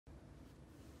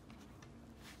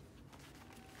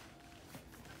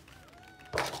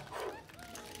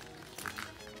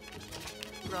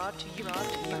brought to you by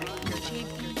your team.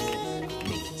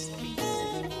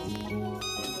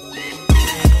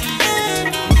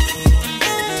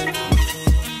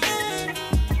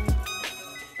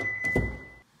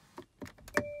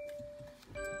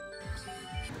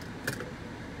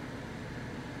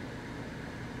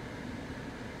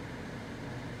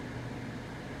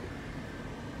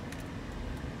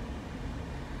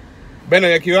 Bueno,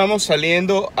 y aquí vamos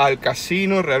saliendo al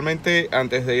casino. Realmente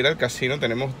antes de ir al casino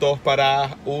tenemos dos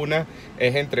paradas. Una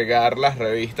es entregar las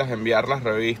revistas, enviar las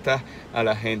revistas a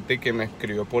la gente que me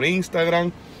escribió por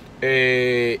Instagram.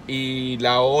 Y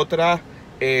la otra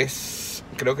es,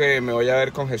 creo que me voy a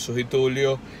ver con Jesús y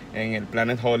Tulio en el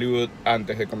Planet Hollywood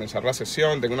antes de comenzar la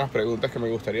sesión. Tengo unas preguntas que me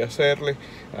gustaría hacerles.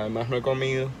 Además no he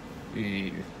comido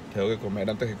y tengo que comer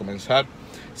antes de comenzar.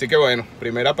 Así que bueno,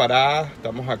 primera parada.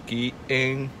 Estamos aquí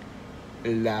en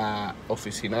la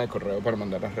oficina de correo para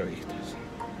mandar las revistas.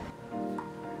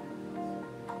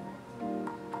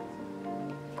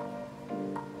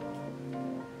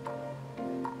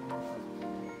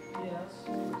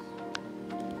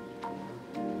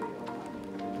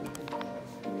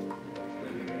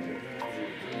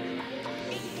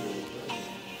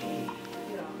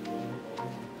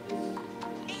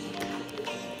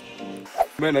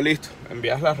 Bueno, listo.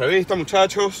 Envías las revistas,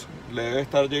 muchachos. Le debe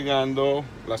estar llegando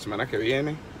la semana que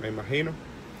viene, me imagino.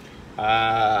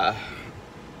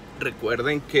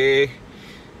 Recuerden que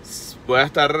voy a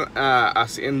estar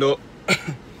haciendo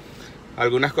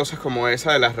algunas cosas como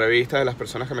esa de las revistas de las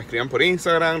personas que me escriban por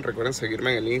Instagram. Recuerden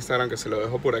seguirme en el Instagram, que se lo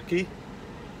dejo por aquí.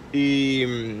 Y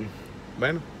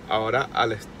bueno, ahora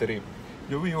al strip.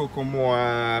 Yo vivo como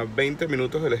a 20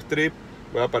 minutos del strip.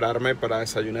 Voy a pararme para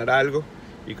desayunar algo.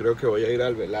 Y creo que voy a ir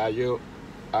al Velayo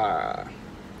a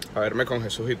verme con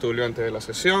Jesús y Tulio antes de la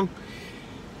sesión.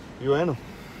 Y bueno,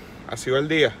 así va el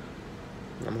día.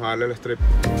 Vamos a darle el strip.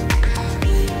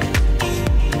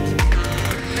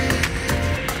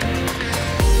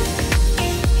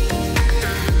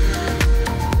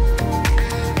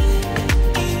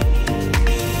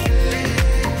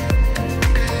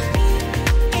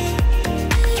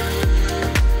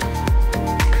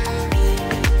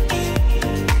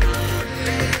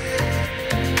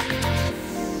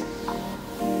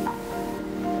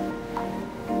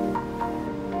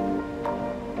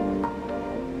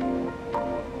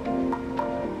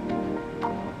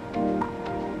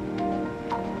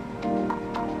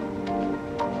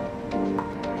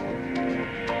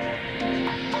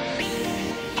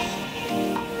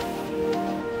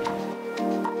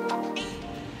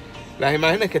 Las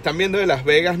imágenes que están viendo de Las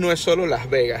Vegas no es solo Las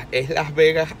Vegas, es Las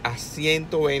Vegas a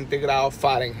 120 grados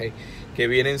Fahrenheit, que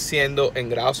vienen siendo en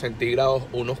grados centígrados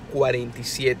unos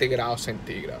 47 grados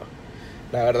centígrados.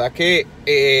 La verdad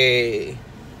que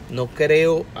no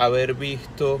creo haber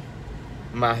visto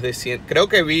más de 100, creo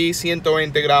que vi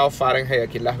 120 grados Fahrenheit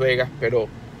aquí en Las Vegas, pero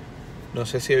no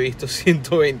sé si he visto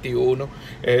 121,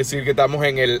 es decir que estamos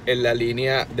en la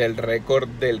línea del récord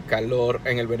del calor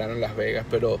en el verano en Las Vegas,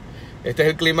 pero este es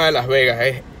el clima de Las Vegas,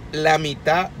 es la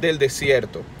mitad del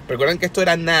desierto. Recuerden que esto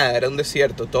era nada, era un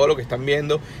desierto. Todo lo que están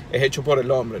viendo es hecho por el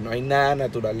hombre, no hay nada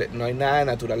natural, no hay nada de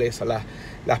naturaleza.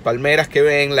 Las palmeras que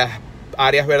ven, las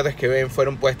áreas verdes que ven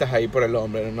fueron puestas ahí por el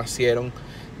hombre, no nacieron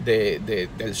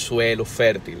del suelo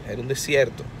fértil, era un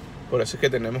desierto. Por eso es que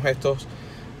tenemos estos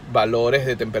valores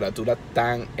de temperatura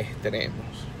tan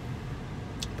extremos.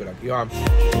 Pero aquí vamos.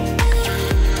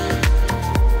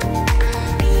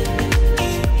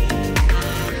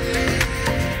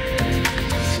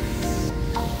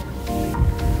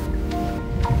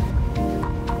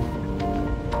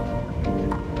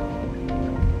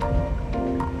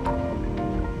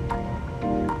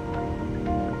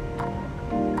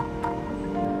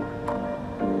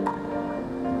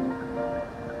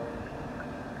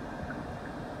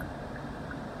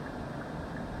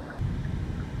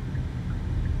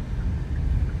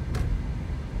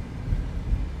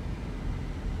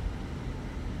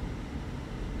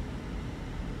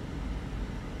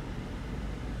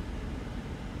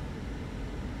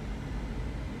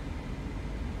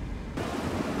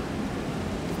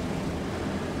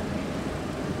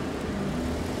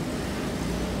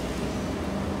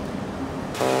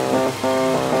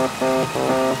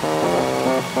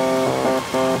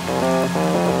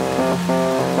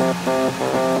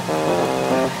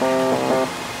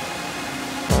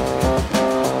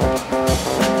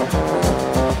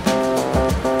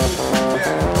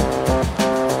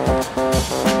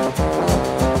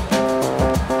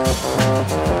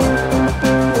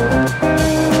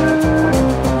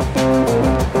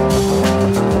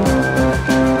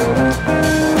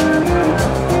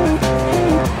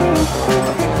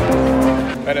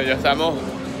 Estamos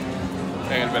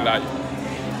en el Velayo.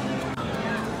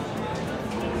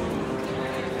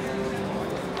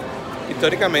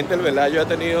 Históricamente el Velayo ha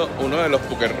tenido uno de los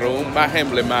poker rooms más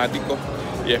emblemáticos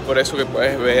y es por eso que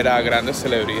puedes ver a grandes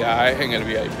celebridades en el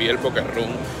VIP del poker room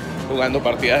jugando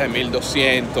partidas de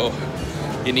 1200,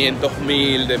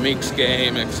 500.000, de mixed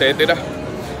game, etc.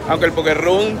 Aunque el poker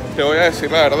room, te voy a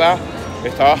decir la verdad,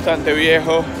 está bastante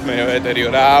viejo, medio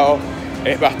deteriorado,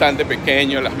 es bastante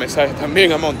pequeño, las mesas están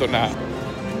bien amontonadas,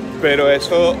 pero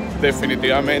eso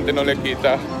definitivamente no le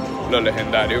quita lo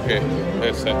legendario que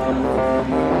es ser.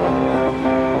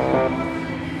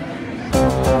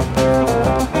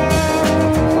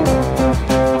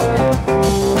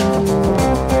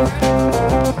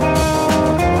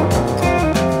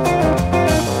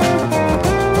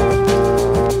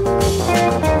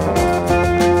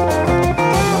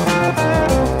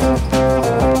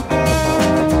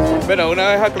 Bueno, una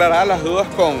vez aclaradas las dudas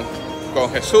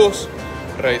con Jesús,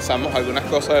 revisamos algunas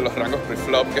cosas de los rangos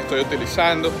preflop que estoy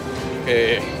utilizando.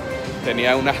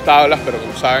 Tenía unas tablas, pero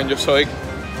como saben yo soy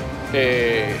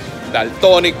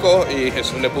daltónico y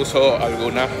Jesús le puso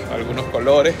algunos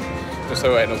colores. Entonces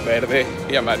bueno, verde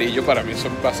y amarillo para mí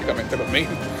son básicamente lo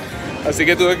mismo. Así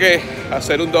que tuve que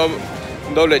hacer un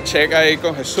doble check ahí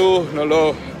con Jesús. No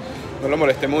lo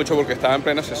molesté mucho porque estaba en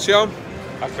plena sesión.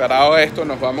 Aclarado esto,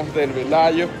 nos vamos del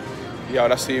Velayo y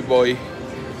ahora sí voy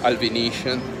al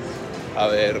Venetian a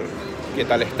ver qué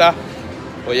tal está.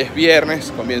 Hoy es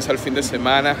viernes, comienza el fin de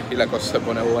semana y la cosa se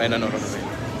pone buena normalmente.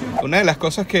 Una de las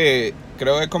cosas que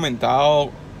creo que he comentado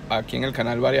aquí en el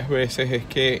canal varias veces es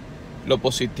que lo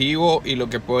positivo y lo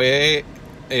que puede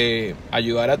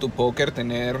ayudar a tu póker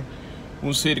tener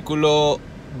un círculo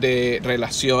de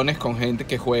relaciones con gente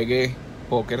que juegue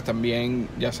póker también,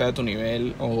 ya sea de tu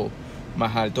nivel o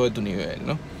más alto de tu nivel,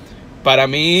 ¿no? Para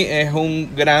mí es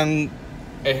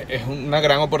una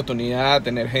gran oportunidad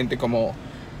tener gente como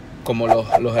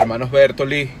los hermanos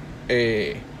Bertoli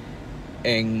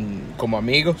como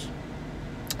amigos,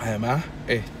 además,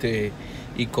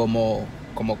 y como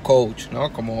coach,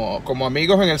 ¿no? Como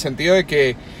amigos en el sentido de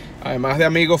que, además de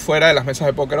amigos fuera de las mesas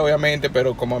de póker, obviamente,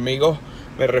 pero como amigos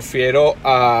me refiero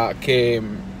a que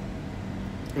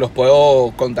los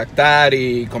puedo contactar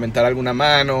y comentar alguna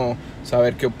mano,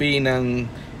 saber qué opinan,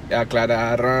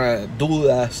 aclarar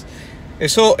dudas.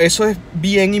 Eso es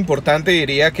bien importante,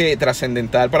 diría que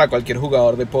trascendental para cualquier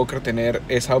jugador de póker, tener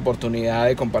esa oportunidad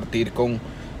de compartir con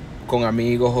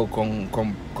amigos o con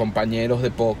compañeros de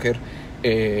póker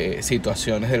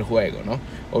situaciones del juego, ¿no?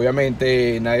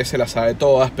 Obviamente nadie se las sabe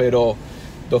todas, pero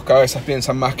dos cabezas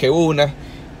piensan más que una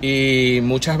y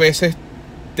muchas veces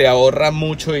te ahorra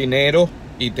mucho dinero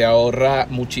y te ahorra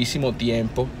muchísimo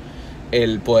tiempo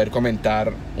el poder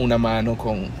comentar una mano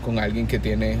con alguien que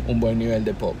tiene un buen nivel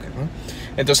de póker, ¿no?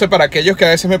 Entonces, para aquellos que a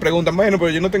veces me preguntan, bueno,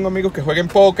 pero yo no tengo amigos que jueguen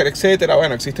póker, etcétera,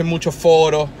 bueno, existen muchos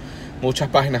foros, muchas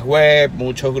páginas web,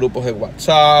 muchos grupos de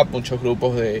WhatsApp, muchos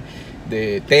grupos de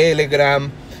Telegram.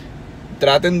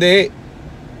 Traten de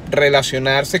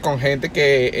relacionarse con gente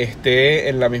que esté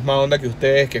en la misma onda que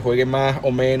ustedes, que jueguen más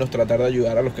o menos, tratar de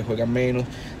ayudar a los que juegan menos,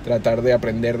 tratar de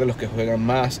aprender de los que juegan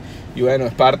más. Y bueno,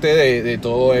 es parte de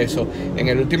todo eso. En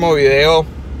el último video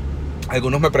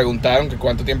algunos me preguntaron que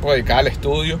cuánto tiempo dedicaba al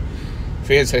estudio.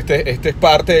 Fíjense, este es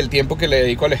parte del tiempo que le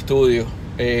dedico al estudio.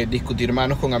 Discutir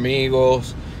manos con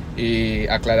amigos y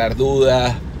aclarar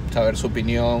dudas, saber su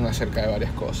opinión acerca de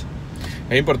varias cosas.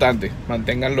 Es importante,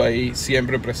 manténganlo ahí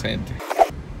siempre presente.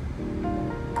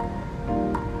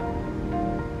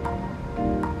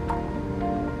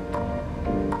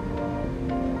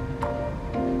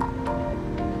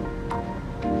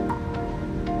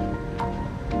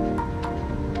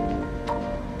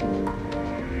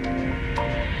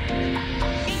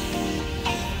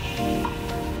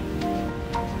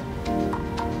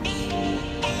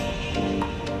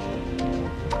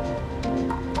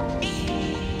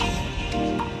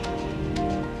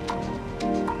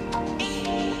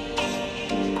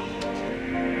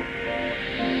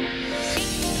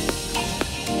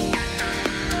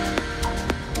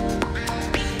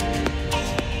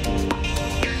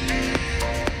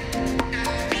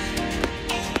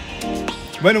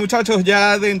 Bueno, muchachos,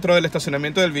 ya dentro del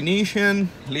estacionamiento del Venetian,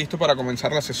 listo para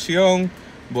comenzar la sesión.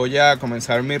 Voy a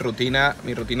comenzar mi rutina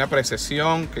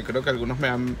pre-sesión, que creo que algunos me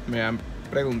han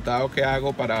preguntado qué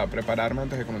hago para prepararme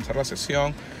antes de comenzar la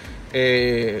sesión.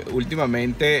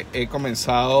 Últimamente he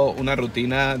comenzado una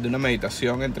rutina de una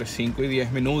meditación entre 5 y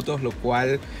 10 minutos, lo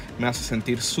cual me hace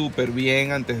sentir súper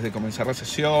bien antes de comenzar la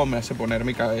sesión, me hace poner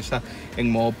mi cabeza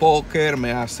en modo póker,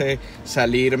 me hace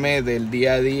salirme del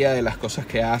día a día, de las cosas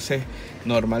que haces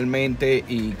normalmente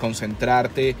y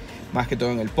concentrarte más que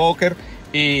todo en el póker.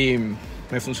 Y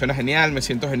me funciona genial, me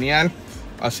siento genial.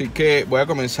 Así que voy a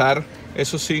comenzar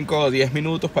esos 5 o 10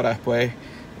 minutos para después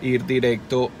ir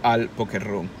directo al Poker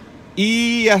Room.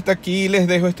 Y hasta aquí les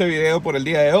dejo este video por el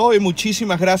día de hoy.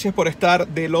 Muchísimas gracias por estar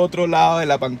del otro lado de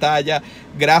la pantalla.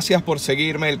 Gracias por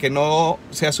seguirme. El que no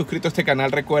se ha suscrito a este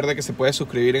canal, recuerde que se puede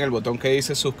suscribir en el botón que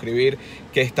dice suscribir,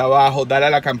 que está abajo. Dale a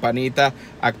la campanita,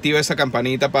 activa esa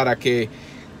campanita para que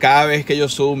cada vez que yo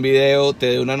subo un video te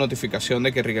dé una notificación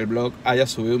de que Rigel Blog haya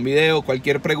subido un video.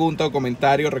 Cualquier pregunta o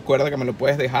comentario, recuerda que me lo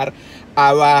puedes dejar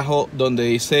abajo donde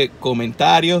dice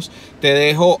comentarios. Te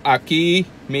dejo aquí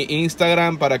mi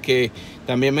Instagram para que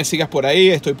también me sigas por ahí.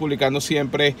 Estoy publicando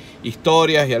siempre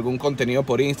historias y algún contenido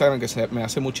por Instagram que me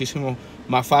hace muchísimo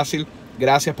más fácil.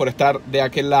 Gracias por estar de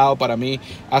aquel lado. Para mí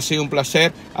ha sido un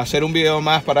placer hacer un video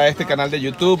más para este canal de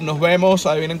YouTube. Nos vemos,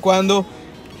 adivinen cuándo,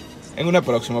 en una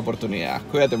próxima oportunidad.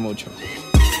 Cuídate mucho.